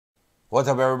What's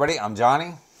up, everybody? I'm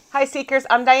Johnny. Hi, Seekers.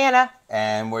 I'm Diana.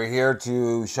 And we're here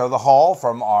to show the haul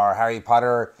from our Harry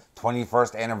Potter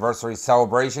 21st anniversary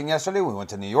celebration yesterday. We went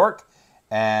to New York,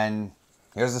 and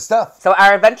here's the stuff. So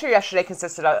our adventure yesterday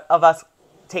consisted of us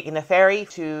taking the ferry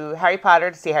to Harry Potter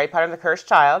to see Harry Potter and the Cursed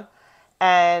Child.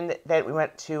 And then we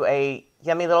went to a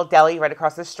yummy little deli right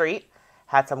across the street,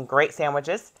 had some great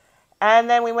sandwiches. And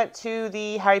then we went to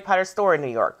the Harry Potter store in New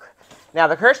York. Now,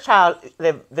 the Cursed Child,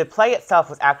 the play itself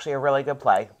was actually a really good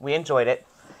play. We enjoyed it.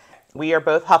 We are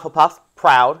both Hufflepuffs,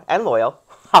 proud and loyal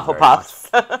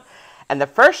Hufflepuffs. And the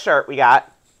first shirt we got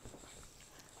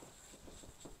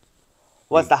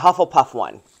was the Hufflepuff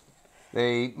one.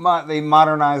 They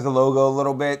modernized the logo a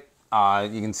little bit.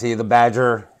 You can see the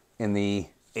badger in the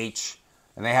H,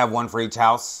 and they have one for each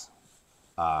house.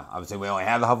 Obviously, we only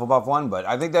have the Hufflepuff one, but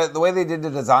I think that the way they did the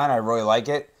design, I really like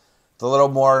it. It's a little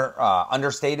more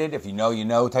understated. If you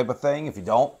know type of thing. If you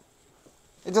don't,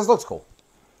 it just looks cool.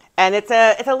 And it's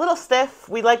a little stiff.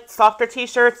 We like softer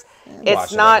t-shirts.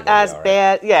 It's not as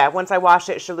bad. Yeah, once I wash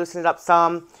it, it should loosen it up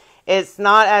some. It's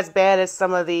not as bad as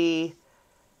some of the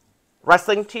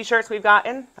wrestling t-shirts we've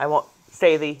gotten. I won't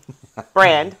say the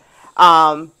brand.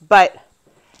 But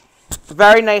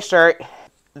very nice shirt.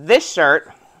 This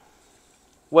shirt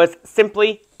was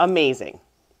simply amazing.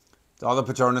 It's all the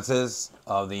Patronuses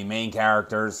of the main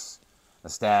characters. The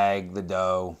stag, the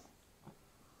doe,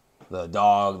 the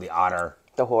dog, the otter.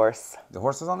 The horse. The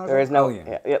horse is on there? There is no...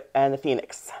 yeah, yep, and the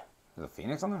phoenix. Is the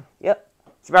phoenix on there? Yep.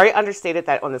 It's very understated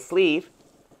that on the sleeve,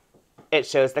 it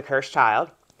shows the Cursed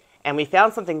Child. And we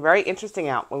found something very interesting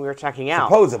out when we were checking out.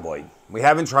 Supposedly. We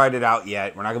haven't tried it out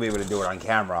yet. We're not going to be able to do it on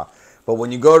camera. But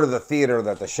when you go to the theater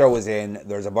that the show is in,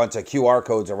 there's a bunch of QR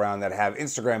codes around that have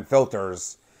Instagram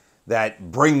filters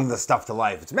that bring the stuff to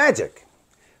life. It's magic.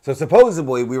 So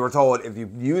supposedly, we were told if you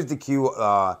use the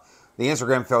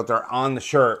Instagram filter on the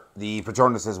shirt, the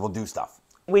Patronuses will do stuff.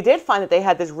 We did find that they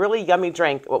had this really yummy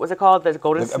drink. What was it called? The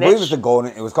Golden Snitch? I believe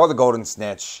it was called the Golden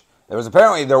Snitch. There was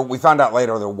apparently, we found out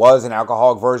later, there was an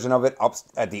alcoholic version of it up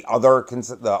at the other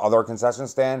concession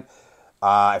stand.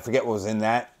 I forget what was in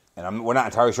that. And we're not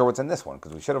entirely sure what's in this one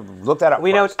because we should have looked that up.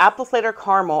 We know it's apple cider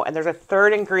caramel, and there's a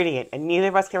third ingredient, and neither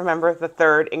of us can remember the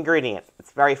third ingredient.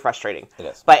 It's very frustrating. It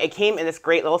is. But it came in this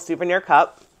great little souvenir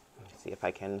cup. Let me see if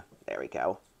I can. There we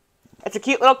go. It's a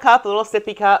cute little cup, a little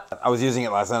sippy cup. I was using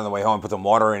it last night on the way home and put some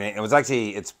water in it. It was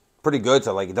actually, it's pretty good,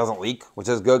 so like it doesn't leak, which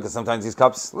is good because sometimes these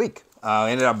cups leak.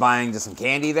 I ended up buying just some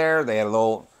candy there. They had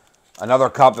another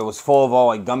cup. It was full of all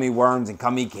like gummy worms and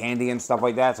gummy candy and stuff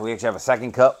like that. So we actually have a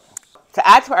second cup. To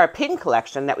add to our pin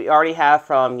collection that we already have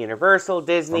from Universal,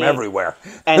 Disney. From everywhere.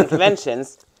 And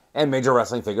conventions. And Major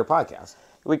Wrestling Figure Podcast.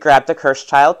 We grabbed the Cursed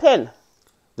Child pin.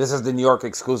 This is the New York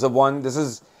exclusive one.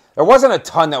 There wasn't a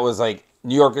ton that was like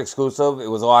New York exclusive. It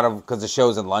was a lot of, because the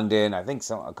show's in London. I think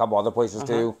a couple other places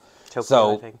too. Tokyo,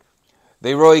 so I think.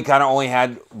 They really kind of only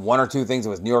had one or two things that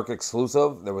was New York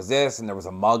exclusive. There was this, and there was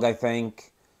a mug, I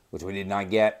think, which we did not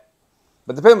get.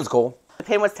 But the pin was cool. The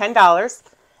pin was $10.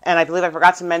 And I believe I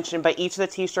forgot to mention, but each of the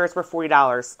t-shirts were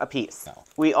 $40 a piece. No.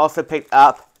 We also picked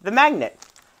up the magnet,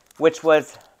 which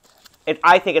was,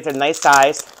 I think it's a nice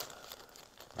size.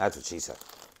 That's what she said.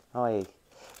 Oh,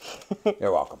 yeah.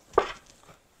 You're welcome.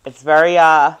 It's very,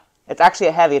 it's actually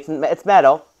a heavy, it's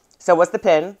metal. So was the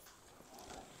pin.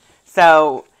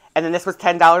 So, and then this was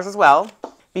 $10 as well.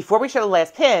 Before we show the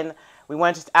last pin, we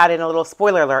want to just add in a little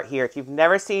spoiler alert here. If you've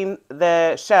never seen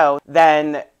the show,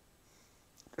 then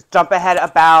jump ahead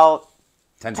about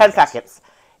 10 seconds.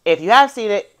 If you have seen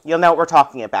it, you'll know what we're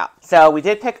talking about. So we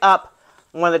did pick up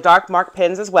one of the Dark Mark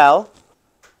pins as well.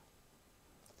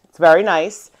 It's very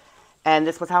nice. And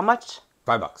this was how much?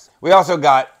 $5. We also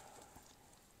got,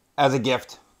 as a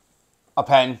gift, a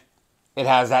pen. It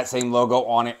has that same logo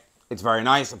on it. It's very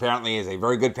nice. Apparently it's a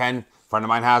very good pen. A friend of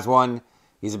mine has one.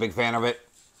 He's a big fan of it.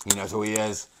 He knows who he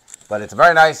is. But it's a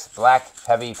very nice, black,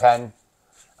 heavy pen.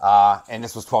 And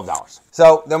this was $12.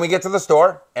 So then we get to the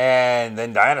store, and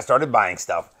then Diana started buying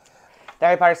stuff. The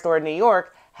Harry Potter store in New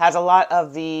York has a lot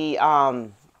of the,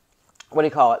 what do you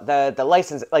call it? The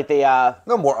license, like the... a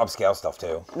little more upscale stuff,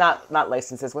 too. Not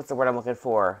licenses. What's the word I'm looking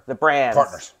for? The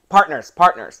brands. Partners.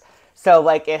 Partners. So,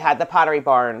 like, it had the Pottery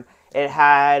Barn. It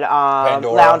had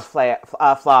Lounge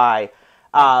Fly,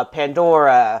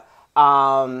 Pandora.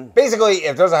 Basically,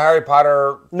 if there's a Harry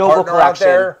Potter Noble partner collection out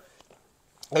there,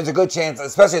 there's a good chance,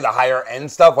 especially the higher end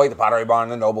stuff, like the Pottery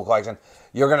Barn and the Noble Collection,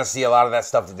 you're going to see a lot of that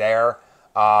stuff there.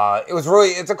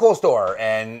 It's a cool store.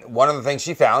 And one of the things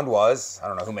she found was, I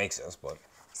don't know who makes this, but.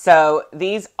 So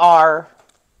these were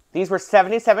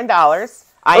 $77.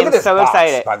 I am so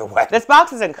excited. By the way. This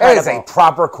box is incredible. It is a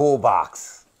proper cool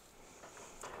box.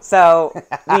 So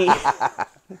we...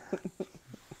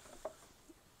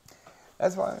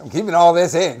 That's fine. I'm keeping all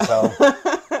this in, so.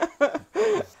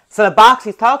 So the box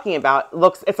he's talking about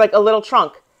looks, it's like a little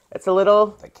trunk. It's a little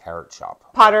The carrot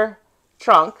shop. Potter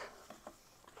trunk.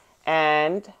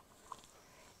 And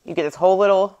you get this whole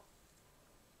little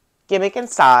gimmick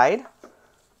inside.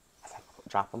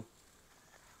 Drop them.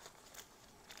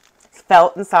 It's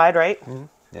felt inside, right? Mm-hmm.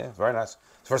 Yeah, it's very nice.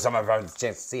 It's the first time I've had a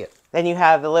chance to see it. Then you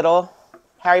have the little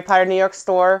Harry Potter New York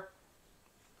store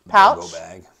pouch. Logo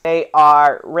bag. They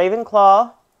are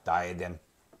Ravenclaw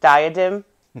Diadem.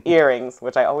 earrings,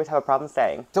 which I always have a problem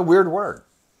saying. It's a weird word.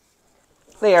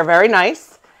 They are very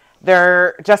nice.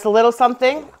 They're just a little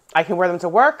something. I can wear them to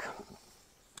work.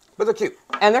 But they're cute.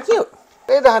 And they're cute.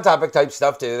 They have the Hot Topic type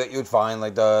stuff, too, that you would find,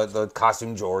 like the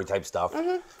costume jewelry type stuff.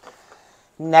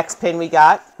 Mm-hmm. Next pin we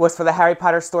got was for the Harry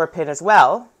Potter store pin as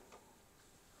well.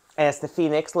 And it's the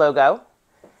Phoenix logo.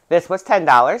 This was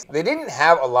 $10. They didn't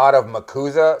have a lot of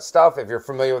MACUSA stuff. If you're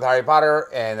familiar with Harry Potter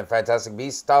and the Fantastic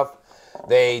Beasts stuff,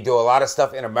 they do a lot of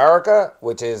stuff in America,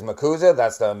 which is MACUSA.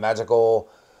 That's the magical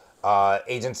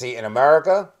agency in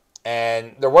America.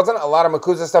 And there wasn't a lot of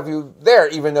MACUSA stuff there,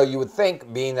 even though you would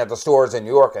think, being that the store is in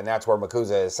New York and that's where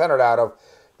MACUSA is centered out of,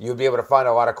 you'd be able to find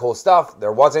a lot of cool stuff.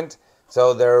 There wasn't.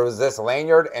 So there was this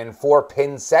lanyard and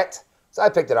 4-pin set. So I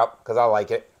picked it up because I like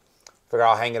it. Figure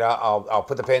I'll hang it up. I'll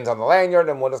put the pins on the lanyard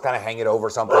and we'll just kind of hang it over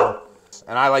something.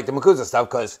 And I like the MACUSA stuff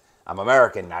because I'm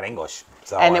American, not English.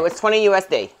 So, And it was $20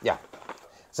 USD. Yeah.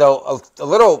 So a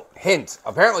little hint.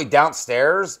 Apparently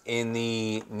downstairs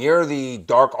near the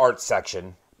dark art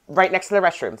section. Right next to the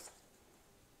restrooms.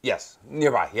 Yes,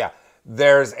 nearby, yeah.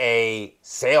 There's a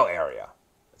sale area.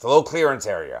 It's a little clearance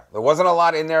area. There wasn't a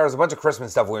lot in there. There was a bunch of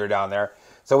Christmas stuff when we were down there.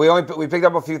 So we picked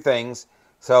up a few things.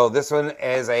 So this one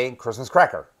is a Christmas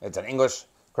cracker. It's an English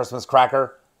Christmas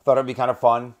cracker. Thought it'd be kind of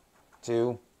fun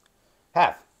to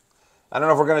have. I don't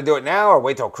know if we're going to do it now or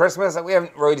wait till Christmas. We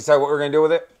haven't really decided what we're going to do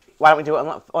with it. Why don't we do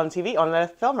it on TV, on the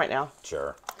film right now?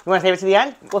 Sure. You want to save it to the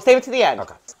end? We'll save it to the end.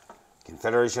 Okay.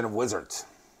 Confederation of Wizards.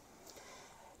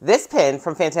 This pin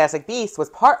from Fantastic Beasts was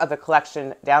part of the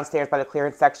collection downstairs by the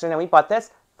clearance section, and we bought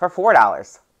this for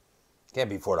 $4.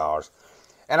 Can't be $4.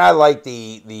 And I like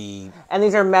the And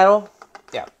these are metal.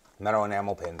 Yeah, metal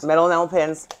enamel pins. Metal enamel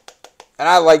pins. And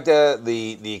I like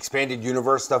the expanded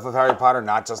universe stuff of Harry Potter,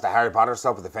 not just the Harry Potter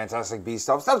stuff, but the Fantastic Beasts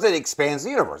stuff. Stuff that expands the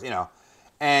universe, you know.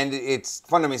 And it's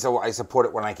fun to me, so I support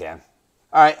it when I can.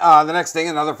 All right, the next thing,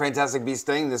 another Fantastic Beasts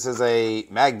thing. This is a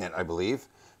magnet, I believe,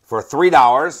 for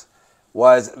 $3.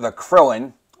 Was the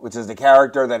Krillin, which is the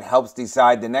character that helps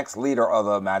decide the next leader of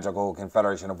the magical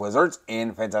Confederation of Wizards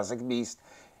in Fantastic Beasts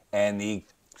and the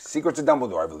Secrets of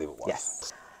Dumbledore, I believe it was.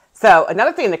 Yes. So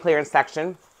another thing in the clearance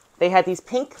section, they had these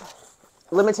pink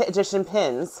limited edition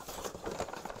pins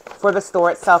for the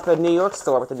store itself, the New York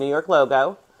store with the New York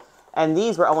logo, and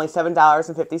these were only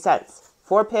 $7.50.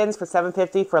 4 pins for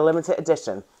 $7.50 for a limited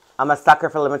edition. I'm a sucker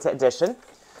for limited edition.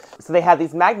 So they had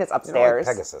these magnets upstairs.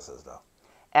 You know what Pegasus is, though.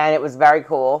 And it was very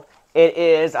cool. It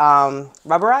is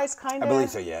rubberized, kind of? I believe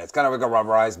so, yeah. It's kind of like a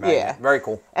rubberized magnet. Yeah. Very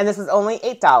cool. And this was only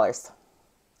 $8.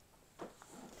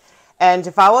 And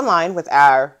to follow in line with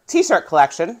our t-shirt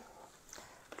collection,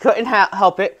 couldn't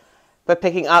help it but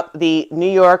picking up the New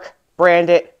York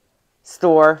branded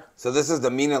store. So this is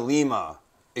the Mina Lima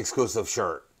exclusive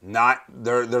shirt.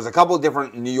 There's a couple of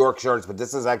different New York shirts, but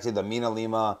this is actually the Mina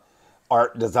Lima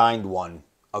art designed one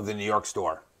of the New York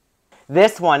store.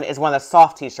 This one is one of the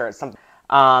soft t-shirts.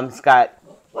 It's got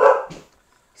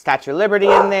Statue of Liberty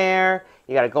in there.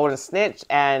 You got a golden snitch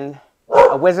and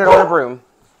a wizard on a broom.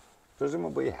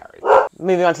 Presumably Harry.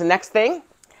 Moving on to the next thing.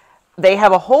 They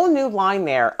have a whole new line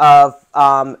there of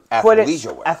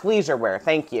athleisure wear. Athleisure wear,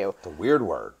 thank you. It's a weird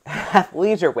word.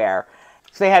 Athleisure wear.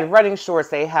 So they had running shorts,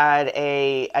 they had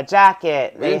a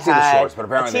jacket, We didn't see the shorts, but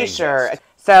apparently a they t-shirt. exist.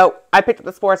 So I picked up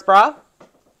the sports bra.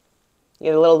 You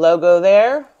get a little logo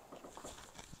there.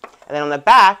 And then on the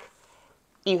back,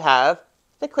 you have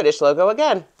the Quidditch logo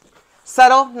again.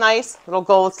 Subtle, nice, little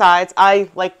gold sides. I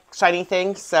like shiny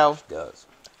things, so It does.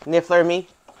 Niffler and me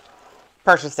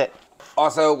purchased it.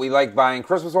 Also, we like buying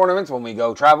Christmas ornaments when we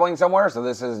go traveling somewhere. So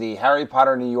this is the Harry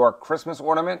Potter New York Christmas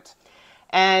ornament.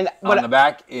 And on the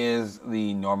back is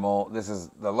the normal, this is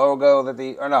the logo that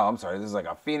this is like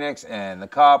a phoenix and the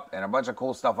cup and a bunch of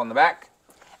cool stuff on the back.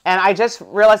 And I just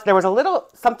realized there was a little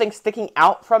something sticking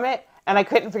out from it, and I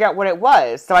couldn't figure out what it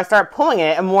was. So I started pulling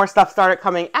it, and more stuff started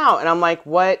coming out, and I'm like,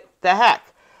 what the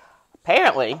heck?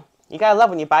 Apparently, you gotta love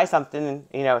when you buy something and,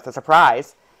 you know, it's a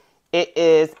surprise. It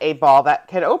is a ball that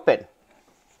can open.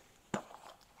 Is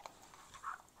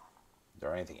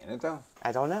there anything in it, though?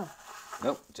 I don't know.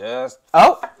 Nope, just...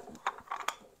 Oh!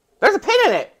 There's a pin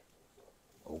in it.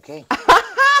 Okay.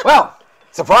 Well,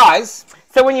 surprise.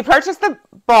 So when you purchase the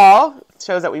ball, it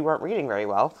shows that we weren't reading very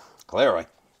well. Clearly.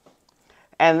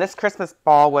 And this Christmas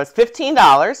ball was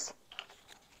 $15.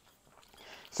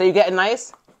 So you get a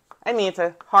nice, I mean, it's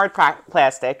a hard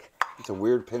plastic. It's a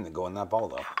weird pin to go in that ball,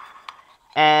 though.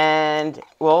 And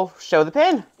we'll show the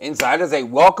pin. Inside is a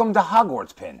Welcome to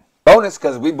Hogwarts pin. Bonus,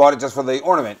 because we bought it just for the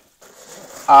ornament.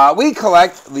 We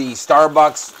collect the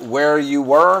Starbucks Where You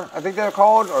Were, I think they're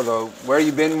called, or the Where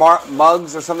You Been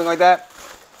mugs or something like that.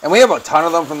 And we have a ton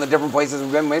of them from the different places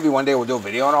we've been. Maybe one day we'll do a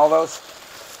video on all those,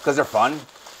 because they're fun.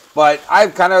 But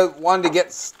I've kind of wanted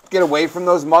to get away from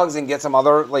those mugs and get some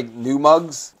other like new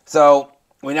mugs. So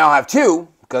we now have two,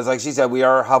 because like she said, we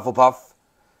are Hufflepuff.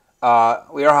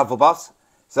 We are Hufflepuffs.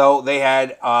 So they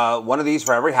had one of these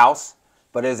for every house,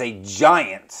 but it is a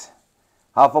giant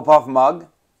Hufflepuff mug.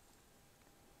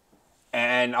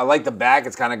 And I like the back.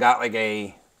 It's kind of got like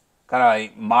a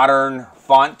modern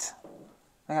font.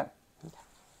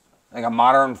 Like a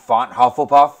modern font,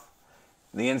 Hufflepuff.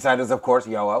 The inside is, of course,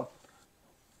 yellow.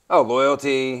 Oh,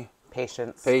 loyalty.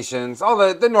 Patience. All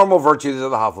the normal virtues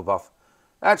of the Hufflepuff.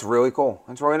 That's really cool.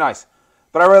 That's really nice.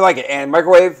 But I really like it. And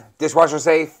microwave, dishwasher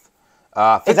safe.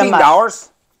 $15.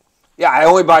 Yeah, I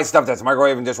only buy stuff that's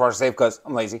microwave and dishwasher safe because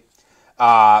I'm lazy.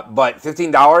 But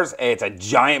 $15, it's a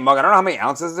giant mug. I don't know how many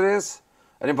ounces it is.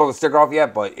 I didn't pull the sticker off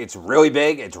yet, but it's really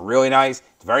big. It's really nice.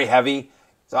 It's very heavy.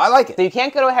 So I like it. So you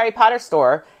can't go to a Harry Potter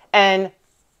store and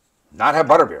not have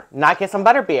butterbeer. Not get some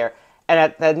butterbeer. And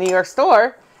at the New York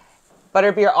store,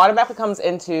 butterbeer automatically comes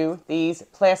into these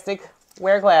plastic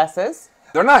wear glasses.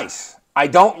 They're nice. I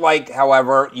don't like,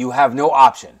 however, you have no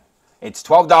option. It's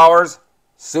 $12,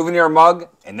 souvenir mug,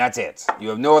 and that's it. You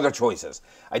have no other choices.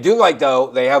 I do like, though,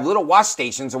 they have little wash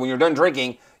stations, so when you're done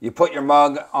drinking, you put your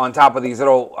mug on top of these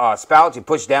little spouts, you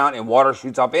push down, and water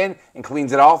shoots up in and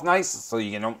cleans it off nice, so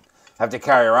you don't have to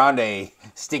carry around a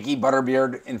sticky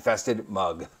butterbeer-infested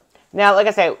mug. Now, like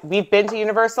I said, we've been to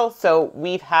Universal, so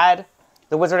we've had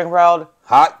the Wizarding World.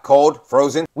 Hot, cold,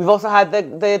 frozen. We've also had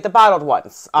the bottled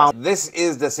ones. This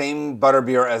is the same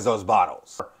butterbeer as those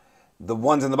bottles. The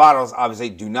ones in the bottles, obviously,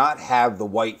 do not have the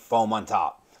white foam on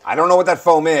top. I don't know what that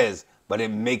foam is, but it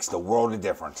makes the world of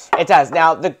difference. It does.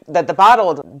 Now, the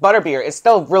bottled butterbeer is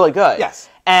still really good. Yes.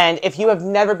 And if you have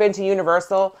never been to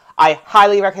Universal, I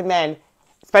highly recommend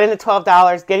spending the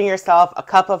 $12, getting yourself a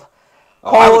cup of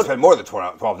cold... I would spend more than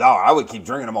 $12. I would keep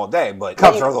drinking them all day, but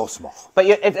cups are a little small. But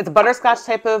it's a butterscotch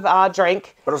type of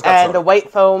drink. And the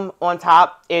white foam on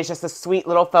top is just a sweet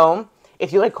little foam.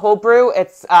 If you like cold brew,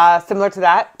 it's similar to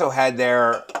that. Also had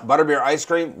their butterbeer ice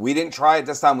cream. We didn't try it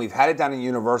this time. We've had it down in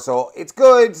Universal. It's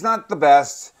good. It's not the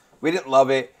best. We didn't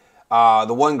love it.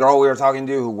 The one girl we were talking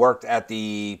to who worked at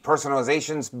the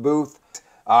personalizations booth,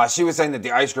 she was saying that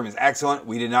the ice cream is excellent.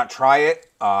 We did not try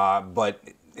it, but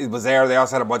it was there. They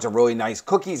also had a bunch of really nice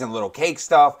cookies and little cake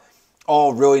stuff.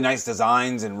 All really nice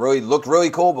designs and really looked really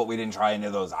cool, but we didn't try any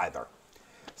of those either.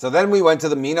 So then we went to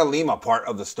the Mina Lima part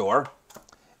of the store.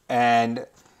 And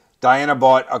Diana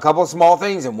bought a couple small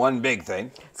things and one big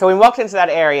thing. So we walked into that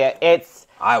area.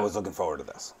 I was looking forward to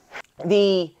this.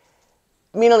 The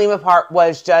Mina Lima part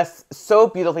was just so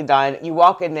beautifully done. You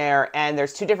walk in there and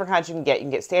there's two different kinds you can get. You can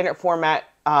get standard format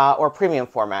or premium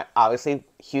format. Obviously,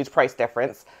 huge price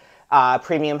difference.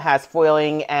 Premium has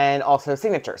foiling and also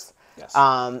signatures. Yes.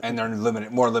 And they're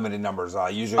more limited numbers.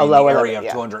 Usually in the area of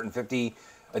 250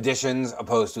 editions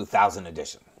opposed to 1,000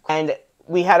 editions. And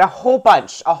we had a whole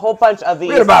bunch of these.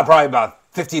 We had probably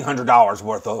about $1,500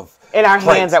 worth of in our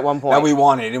hands at one point that we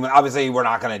wanted. And obviously, we're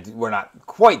not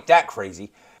quite that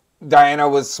crazy. Diana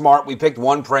was smart. We picked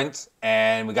one print,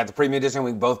 and we got the premium edition.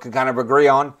 We both could kind of agree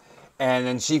on. And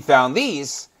then she found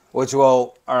these, which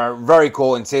are very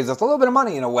cool and saves us a little bit of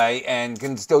money in a way, and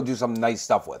can still do some nice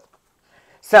stuff with.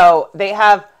 So they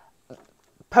have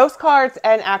postcards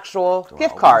and actual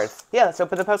gift cards. Yeah, let's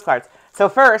open the postcards. So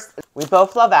first, we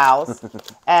both love owls,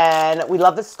 and we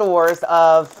love the stores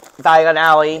of Diagon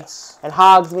Alley and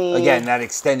Hogsmeade. Again, that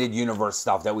extended universe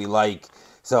stuff that we like.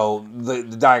 So the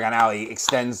Diagon Alley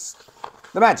extends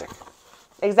the magic.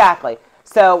 Exactly.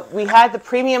 So we had the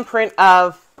premium print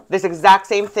of this exact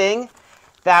same thing.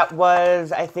 That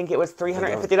was, I think it was $350.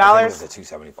 I think it was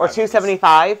 $275. Or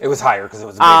 $275. It was higher because it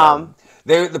was a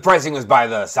big the pricing was by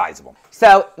the size of them.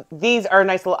 So these are a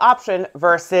nice little option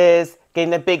versus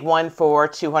getting the big one for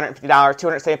 $250,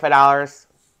 $275,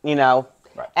 you know.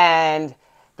 Right. And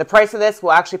the price of this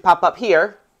will actually pop up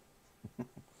here.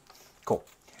 Cool.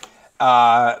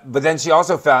 But then she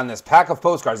also found this pack of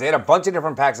postcards. They had a bunch of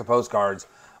different packs of postcards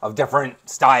of different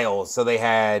styles. So they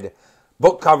had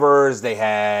book covers, they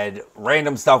had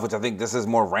random stuff, which I think this is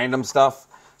more random stuff.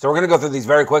 So we're going to go through these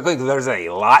very quickly because there's a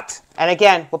lot. And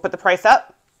again, we'll put the price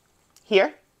up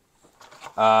here.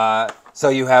 So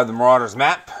you have the Marauders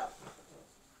map.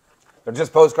 They're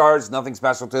just postcards, nothing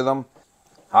special to them.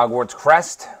 Hogwarts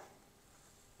crest.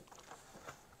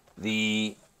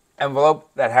 The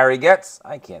envelope that Harry gets.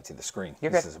 I can't see the screen.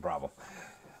 This is a problem.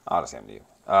 I'll just hand it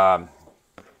to you.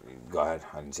 Go ahead.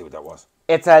 I didn't see what that was.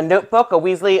 It's a notebook, a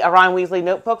Ron Weasley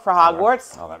notebook for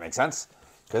Hogwarts. Oh, that makes sense.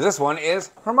 Because this one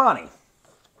is Hermione.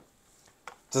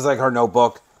 Just like her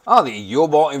notebook. Oh, the Yule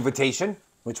Ball invitation,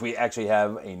 which we actually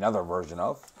have another version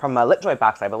of. From a Litjoy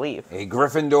box, I believe. A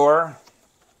Gryffindor.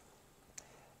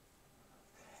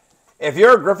 If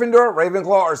you're a Gryffindor, Ravenclaw,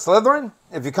 or Slytherin,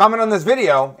 if you comment on this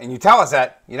video and you tell us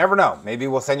that, you never know. Maybe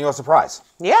we'll send you a surprise.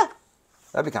 Yeah.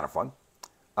 That'd be kind of fun.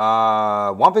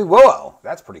 Whomping Willow.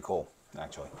 That's pretty cool,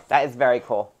 actually. That is very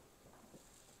cool.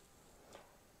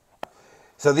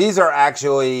 So these are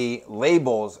actually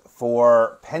labels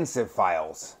for pensive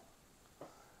files.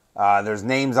 There's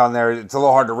names on there. It's a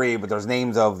little hard to read, but there's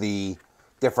names of the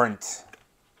different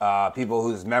people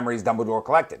whose memories Dumbledore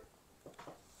collected.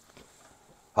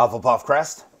 Hufflepuff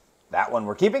crest. That one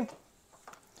we're keeping.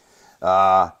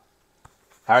 Harry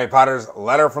Potter's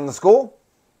letter from the school.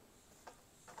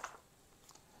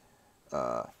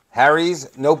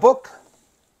 Harry's notebook.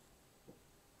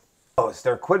 Oh, it's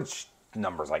their Quidditch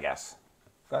numbers, I guess.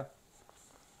 Okay.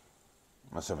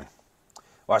 I'm assuming.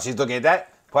 While she's looking at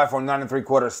that, platform 9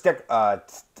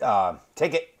 3/4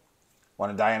 ticket. One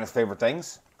of Diana's favorite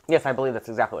things. Yes, I believe that's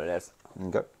exactly what it is.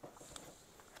 Okay.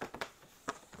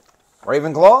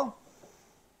 Ravenclaw.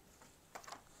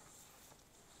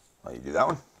 Oh, you do that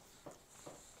one.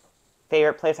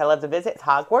 Favorite place I love to visit is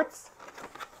Hogwarts.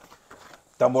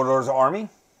 Dumbledore's army.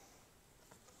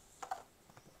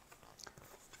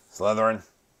 Slytherin.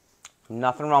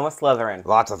 Nothing wrong with Slytherin.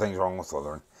 Lots of things wrong with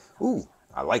Slytherin. Ooh,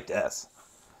 I like this.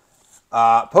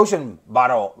 Potion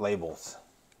bottle labels.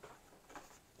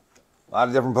 A lot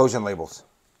of different potion labels.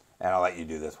 And I'll let you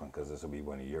do this one because this will be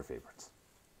one of your favorites.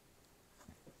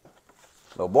 A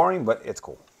little boring, but it's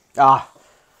cool. And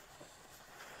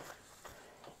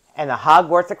the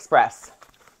Hogwarts Express.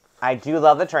 I do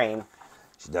love the train.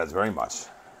 She does very much.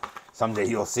 Someday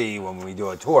you'll see when we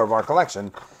do a tour of our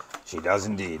collection. She does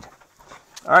indeed.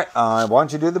 All right, why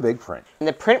don't you do the big print? And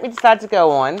the print we decided to go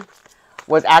on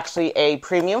was actually a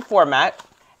premium format.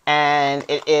 And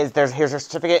it is, here's your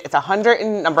certificate. It's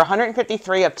number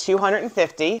 153 of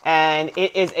 250. And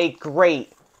it is a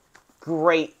great,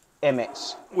 great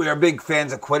image. We are big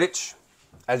fans of Quidditch.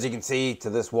 As you can see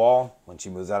to this wall, when she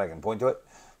moves out, I can point to it.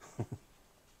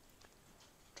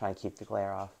 Try to keep the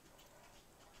glare off.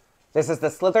 This is the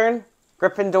Slytherin,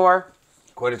 Gryffindor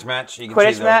Quidditch match. You can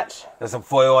Quidditch see match. There's some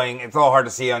foiling. It's a little hard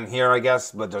to see on here, I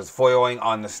guess, but there's foiling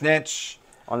on the snitch.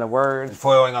 On the word.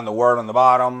 Foiling on the word on the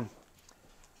bottom.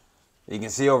 You can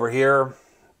see over here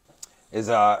is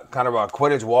a kind of a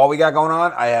Quidditch wall we got going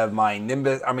on. I have my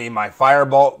my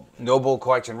Firebolt Noble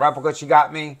Collection replica she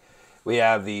got me. We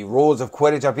have the rules of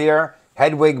Quidditch up here.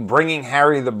 Hedwig bringing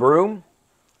Harry the broom.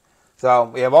 So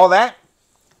we have all that.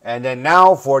 And then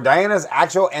now for Diana's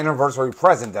actual anniversary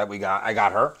present that I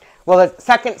got her. Well, the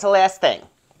second to last thing.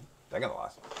 Second to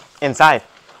last. Inside.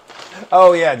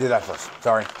 Oh yeah, do that first.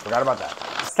 Sorry, forgot about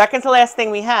that. Second to last thing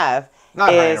we have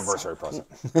Not is my anniversary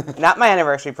present. not my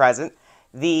anniversary present.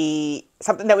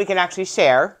 Something that we can actually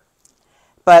share.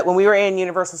 But when we were in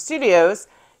Universal Studios,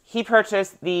 he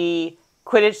purchased the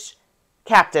Quidditch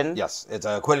Captain. Yes, it's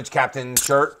a Quidditch Captain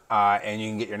shirt, and you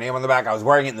can get your name on the back. I was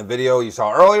wearing it in the video you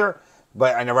saw earlier,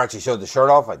 but I never actually showed the shirt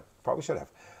off. I probably should have.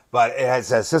 But it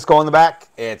says Cisco on the back.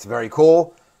 It's very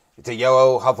cool. It's a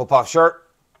yellow Hufflepuff shirt.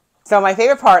 So my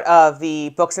favorite part of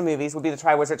the books and movies would be the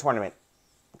Triwizard Tournament.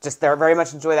 Just very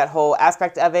much enjoy that whole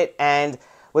aspect of it, and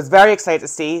was very excited to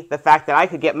see the fact that I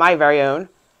could get my very own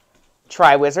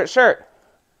Triwizard shirt.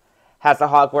 Has the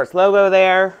Hogwarts logo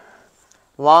there,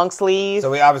 long sleeve. So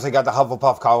we obviously got the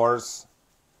Hufflepuff colors.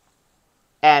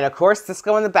 And of course,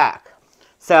 Cisco in the back.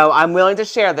 So I'm willing to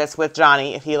share this with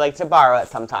Johnny if he'd like to borrow it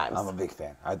sometimes. I'm a big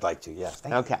fan. I'd like to, yes.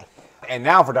 Thank you. Okay. And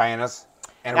now for Diana's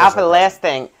anniversary. Now for the last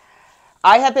thing.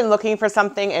 I have been looking for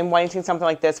something and wanting to see something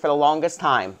like this for the longest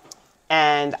time.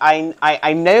 And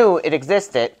I know it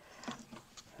existed.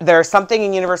 There's something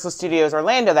in Universal Studios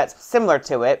Orlando that's similar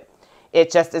to it.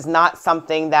 It just is not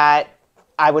something that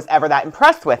I was ever that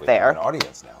impressed with there. We have an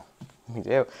audience now. We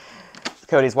do.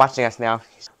 Cody's watching us now.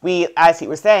 As he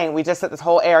was saying, we just set this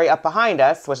whole area up behind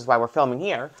us, which is why we're filming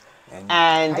here.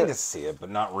 And you kind of see it, but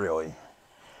not really.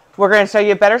 We're going to show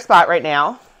you a better spot right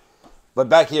now. But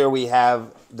back here we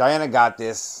have, Diana got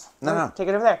this. No. Take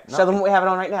it over there. No. Show them what we have it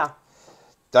on right now.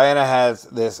 Diana has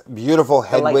this beautiful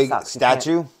Hedwig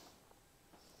statue.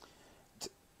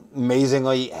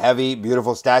 Amazingly heavy,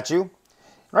 beautiful statue.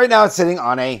 Right now it's sitting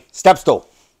on a step stool.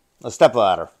 A step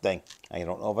ladder thing. I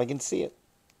don't know if I can see it.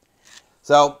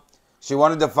 So, she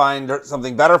wanted to find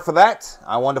something better for that.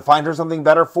 I wanted to find her something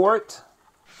better for it.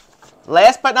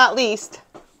 Last but not least,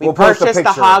 we purchased the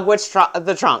Hogwarts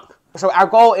the trunk. So our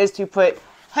goal is to put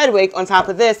Hedwig on top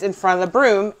of this in front of the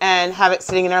broom and have it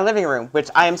sitting in our living room, which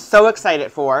I am so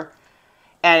excited for.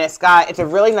 And it's a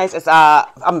really nice,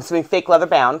 I'm assuming fake leather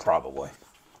bound. Probably.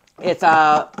 It's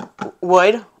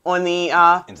wood on the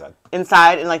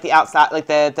inside and like the outside, like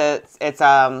it's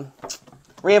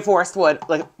reinforced wood,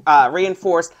 like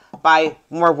reinforced by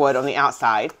more wood on the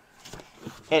outside.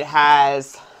 It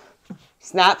has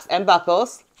snaps and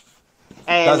buckles.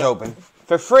 And it does open.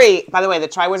 For free, by the way, the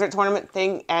Triwizard Tournament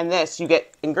thing and this you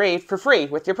get engraved for free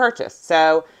with your purchase.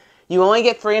 So you only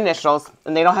get 3 initials,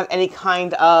 and they don't have any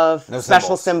kind of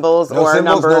special symbols or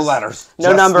numbers. No letters.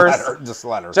 No numbers. Just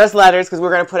letters. Just letters, because we're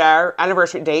going to put our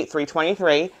anniversary date,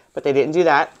 3/23, but they didn't do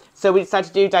that. So we decided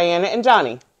to do Diana and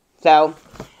Johnny. So,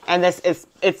 and this is,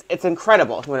 it's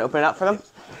incredible. You want to open it up for them?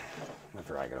 I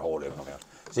figured I could hold it. Okay.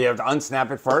 So you have to unsnap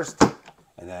it first,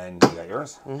 and then you got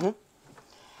yours. Mm-hmm.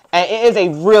 And it is a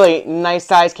really nice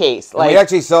size case. Like, we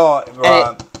actually saw...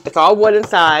 it's all wood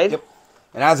inside. Yep.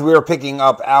 And as we were picking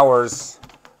up ours,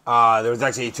 there was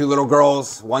actually 2 little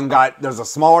girls. There's a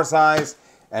smaller size,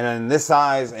 and then this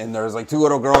size, and there's like 2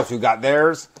 little girls who got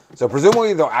theirs. So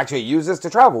presumably they'll actually use this to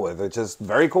travel with, which is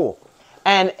very cool.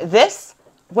 And this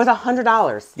was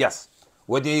 $100. Yes.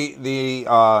 With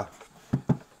the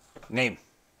name.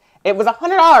 It was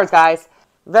 $100, guys.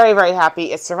 Very, very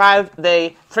happy. It survived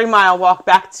the 3-mile walk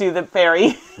back to the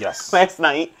ferry last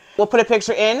night. We'll put a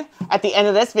picture in at the end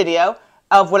of this video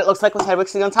of what it looks like with Hedwig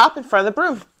sitting on top in front of the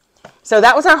broom. So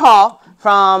that was our haul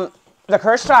from the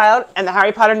Cursed Child and the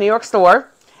Harry Potter New York store.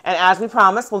 And as we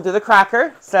promised, we'll do the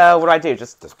cracker. So what do?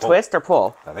 Just twist or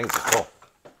pull? I think it's just pull.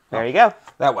 There you go.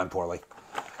 That went poorly.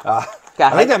 I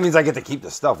think that means I get to keep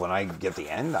the stuff when I get the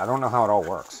end. I don't know how it all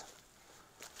works.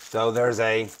 So there's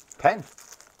a pen.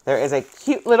 There is a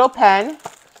cute little pen,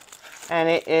 and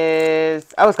it is,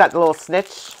 it's got the little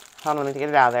snitch. Hold on, let me get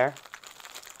it out of there.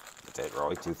 That's it,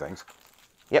 really, 2 things.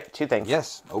 Yep, 2 things.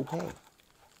 Yes, okay.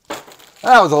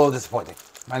 That was a little disappointing.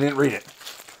 I didn't read it.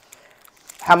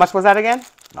 How much was that again?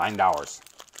 $9.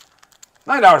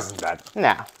 $9 isn't bad.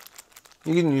 No.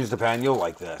 You can use the pen, you'll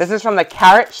like this. This is from the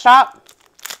Carrot Shop.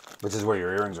 Which is where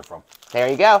your earrings are from. There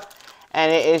you go.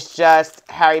 And it is just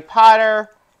Harry Potter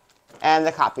and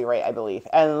the copyright, I believe.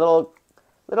 And a little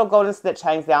golden snitch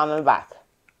hangs down in the back.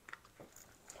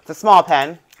 It's a small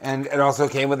pen. And it also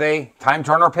came with a time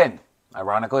turner pin,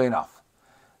 ironically enough.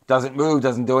 Doesn't move,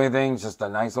 doesn't do anything, it's just a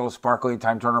nice little sparkly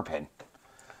time turner pin.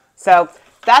 So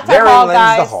that's our haul,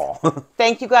 guys. The haul.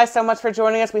 Thank you guys so much for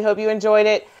joining us. We hope you enjoyed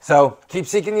it. So keep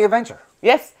seeking the adventure.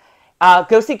 Yes.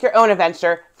 Go seek your own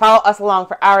adventure. Follow us along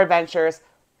for our adventures.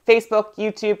 Facebook,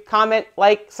 YouTube, comment,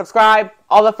 like, subscribe,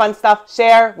 all the fun stuff.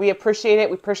 Share. We appreciate it.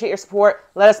 We appreciate your support.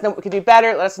 Let us know what we could do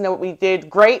better. Let us know what we did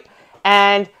great.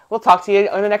 And we'll talk to you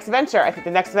on the next adventure. I think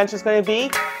the next adventure is going to be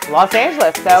Los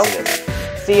Angeles. So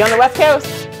see you on the West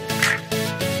Coast.